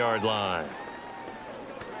 45-yard line.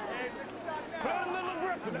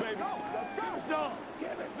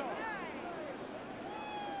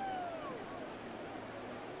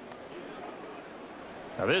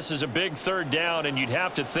 Now this is a big 3rd down, and you'd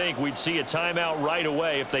have to think we'd see a timeout right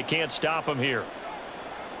away if they can't stop him here.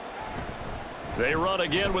 They run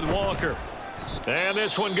again with Walker. And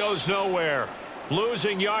this one goes nowhere.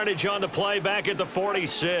 Losing yardage on the play back at the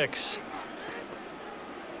 46.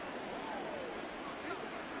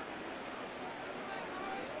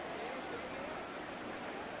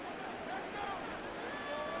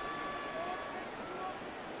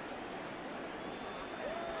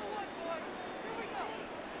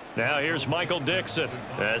 Now here's Michael Dixon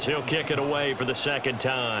as he'll kick it away for the second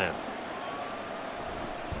time.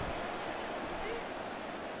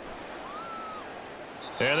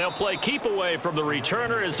 And they'll play keep away from the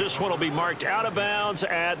returner as this one will be marked out of bounds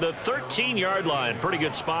at the 13-yard line. Pretty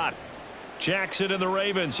good spot. Jackson and the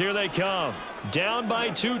Ravens, here they come. Down by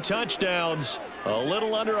 2 touchdowns. A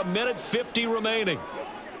little under a minute 50 remaining.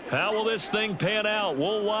 How will this thing pan out?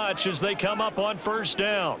 We'll watch as they come up on first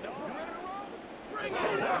down.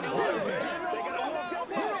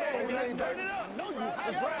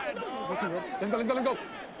 Go.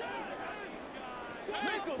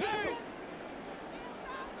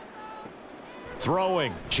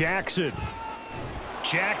 Throwing, Jackson.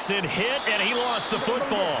 Jackson hit, and he lost the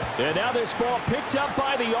football. And now this ball picked up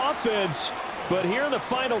by the offense. But here in the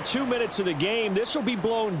final 2 minutes of the game, this will be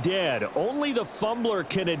blown dead. Only the fumbler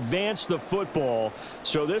can advance the football.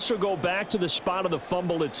 So this will go back to the spot of the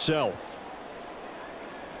fumble itself.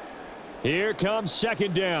 Here comes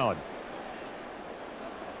second down.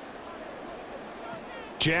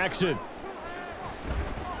 Jackson.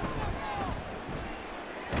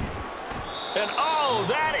 And, oh,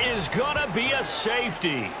 that is going to be a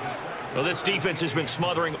safety. Well, this defense has been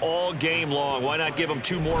smothering all game long. Why not give them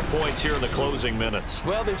 2 more points here in the closing minutes?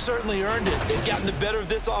 Well, they've certainly earned it. They've gotten the better of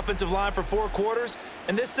this offensive line for 4 quarters,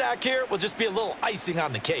 and this sack here will just be a little icing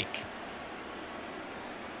on the cake.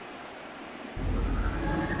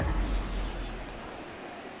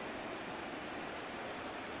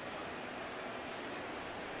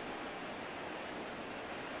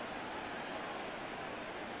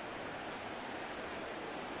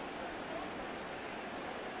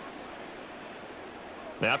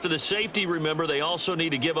 After the safety, remember, they also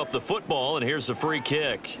need to give up the football, and here's the free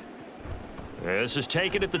kick. This is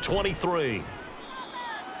taken at the 23.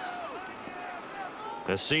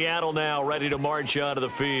 Seattle now ready to march out of the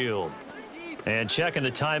field. And checking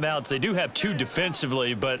the timeouts, they do have 2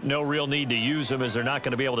 defensively, but no real need to use them as they're not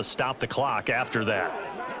going to be able to stop the clock after that.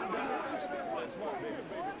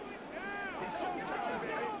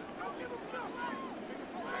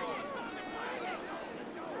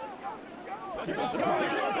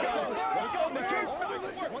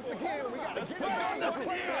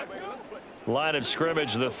 Line of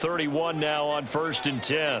scrimmage, the 31 now on 1st and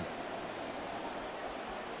 10.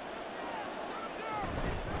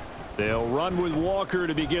 They'll run with Walker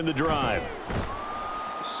to begin the drive.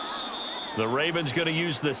 The Ravens going to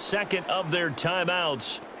use the second of their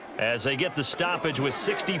timeouts as they get the stoppage with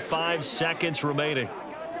 65 seconds remaining.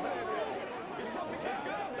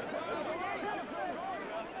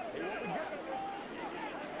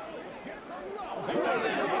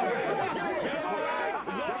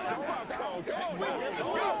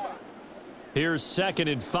 Here's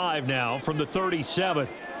 2nd and 5 now from the 37.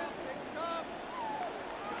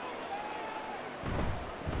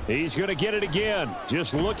 He's going to get it again.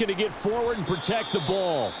 Just looking to get forward and protect the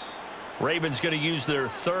ball. Ravens going to use their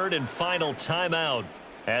 3rd and final timeout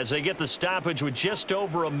as they get the stoppage with just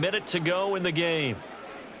over a minute to go in the game.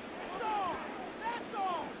 Come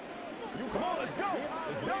on, let's go.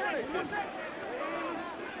 Let's do it.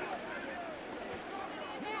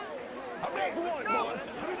 I'm ready for one, boys.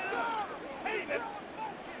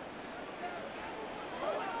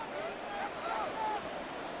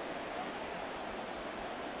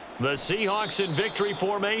 The Seahawks in victory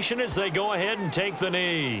formation as they go ahead and take the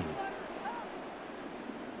knee.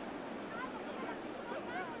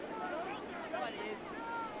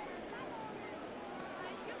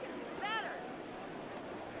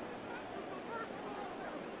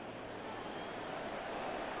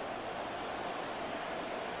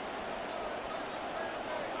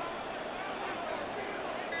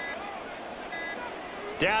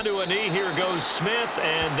 Down to a knee, here goes Smith,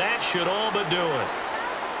 and that should all but do it.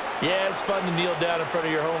 Yeah, it's fun to kneel down in front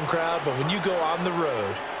of your home crowd, but when you go on the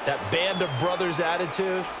road, that band of brothers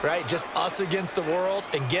attitude, right, just us against the world,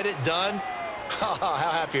 and get it done, how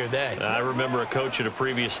happy are they? I remember a coach at a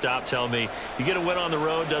previous stop telling me, you get a win on the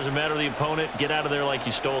road, doesn't matter the opponent, get out of there like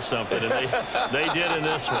you stole something, and they did in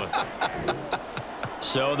this one.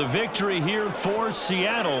 So the victory here for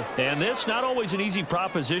Seattle, and this not always an easy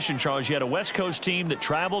proposition, Charles. You had a West Coast team that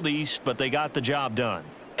traveled east, but they got the job done.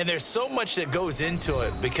 And there's so much that goes into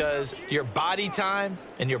it because your body time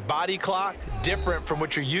and your body clock different from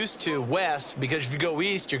what you're used to west, because if you go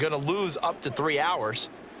east, you're going to lose up to 3 hours,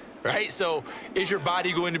 right? So is your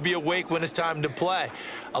body going to be awake when it's time to play?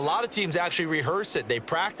 A lot of teams actually rehearse it. They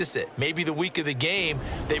practice it. Maybe the week of the game,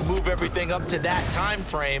 they move everything up to that time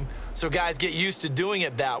frame so guys get used to doing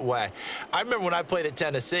it that way. I remember when I played at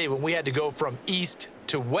Tennessee, when we had to go from east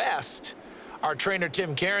to west, our trainer,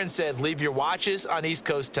 Tim Karen, said, leave your watches on East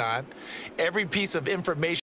Coast time. Every piece of information